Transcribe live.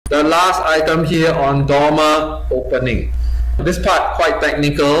the last item here on dormer opening. This part quite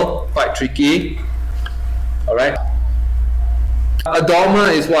technical, quite tricky. Alright. A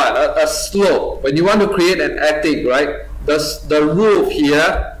dormer is what? A slope. When you want to create an attic, right? The roof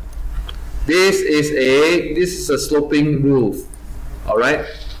here, this is a sloping roof. Alright.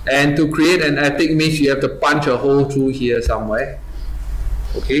 And to create an attic means you have to punch a hole through here somewhere.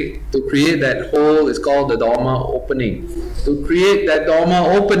 Okay, to create that hole is called the dormer opening. To create that dormer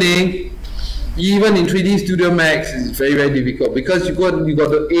opening, even in 3D Studio Max, is very, very difficult because you got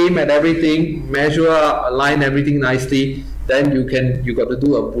to aim at everything, measure up, align everything nicely. Then you got to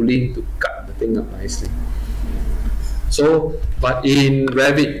do a boolean to cut the thing up nicely. So, but in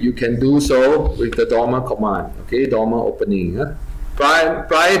Revit you can do so with the dormer command. Okay, dormer opening. Huh?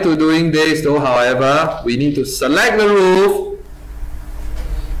 Prior to doing this, though, however, we need to select the roof.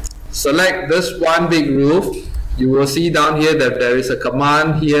 Select this one big roof. You will see down here that there is a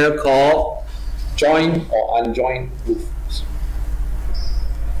command here called join or unjoin roofs.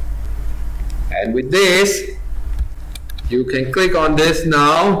 And with this, you can click on this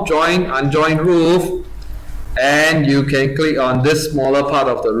now, join, unjoin roof, and you can click on this smaller part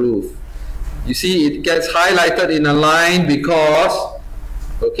of the roof. You see it gets highlighted in a line because,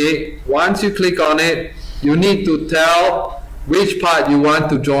 okay, once you click on it, you need to tell which part you want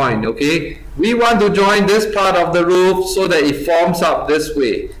to join. Okay, we want to join this part of the roof so that it forms up this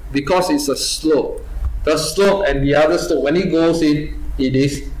way because it's a slope. The slope and the other slope, when it goes in, it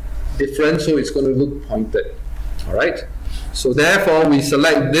is different, so it's going to look pointed. Alright, so therefore we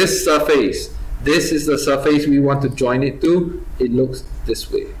select this surface. This is the surface we want to join it to. It looks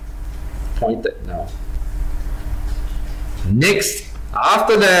this way, pointed now. Next,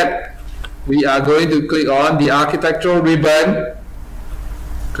 after that, we are going to click on the architectural ribbon,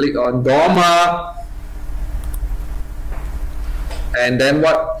 click on dormer, and then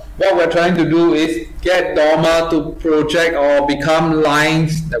what we're trying to do is get dormer to project or become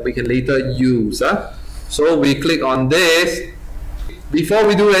lines that we can later use. So we click on this. Before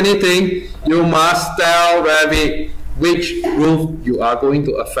we do anything, you must tell Revit which roof you are going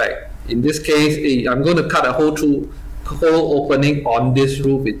to affect. In this case, I'm going to cut a hole through hole opening on this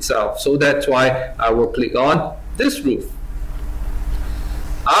roof itself, so that's why I will click on this roof.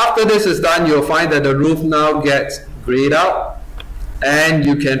 After this is done, you'll find that the roof now gets grayed out and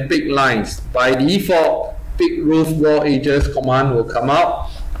you can pick lines. By default, pick roof wall edges command will come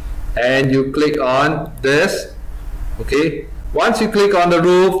out and you click on this. Okay, once you click on the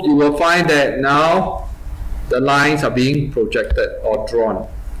roof, you will find that now the lines are being projected or drawn.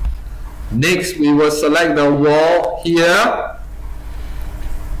 Next, we will select the wall here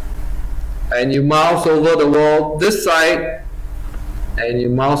and you mouse over the wall this side and you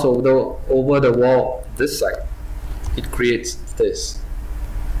mouse over the wall this side. It creates this.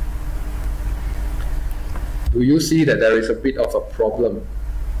 Do you see that there is a bit of a problem?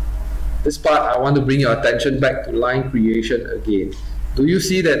 This part I want to bring your attention back to line creation again. Do you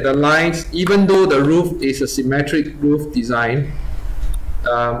see that the lines, even though the roof is a symmetric roof design,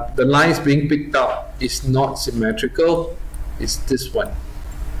 the lines being picked up is not symmetrical, it's this one.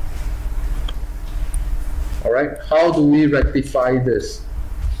 Alright, how do we rectify this?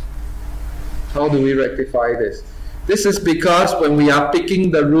 How do we rectify this? This is because when we are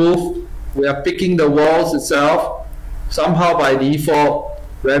picking the roof, we are picking the walls itself, somehow by default,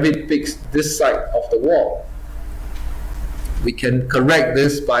 Revit picks this side of the wall. We can correct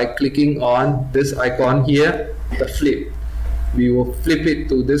this by clicking on this icon here, the flip. We will flip it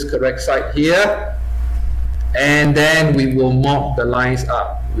to this correct side here and then we will mop the lines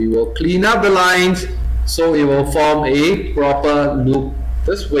up. We will clean up the lines so it will form a proper loop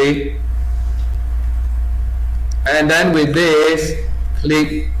this way, and then with this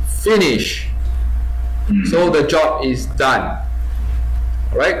click finish. So the job is done.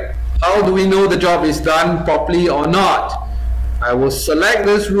 Alright, how do we know the job is done properly or not? I will select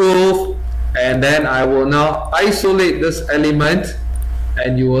this roof and then I will now isolate this element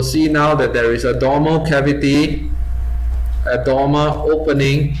and you will see now that there is a dormer cavity, a dormer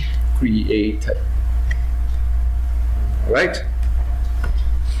opening created. Alright,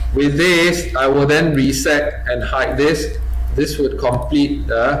 with this I will then reset and hide this. This would complete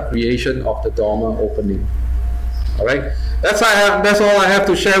the creation of the dormer opening. Alright, that's all I have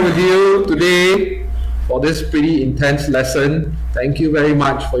to share with you today for this pretty intense lesson. Thank you very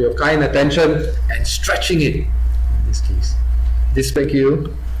much for your kind attention and stretching it in this case. Thank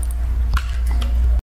you.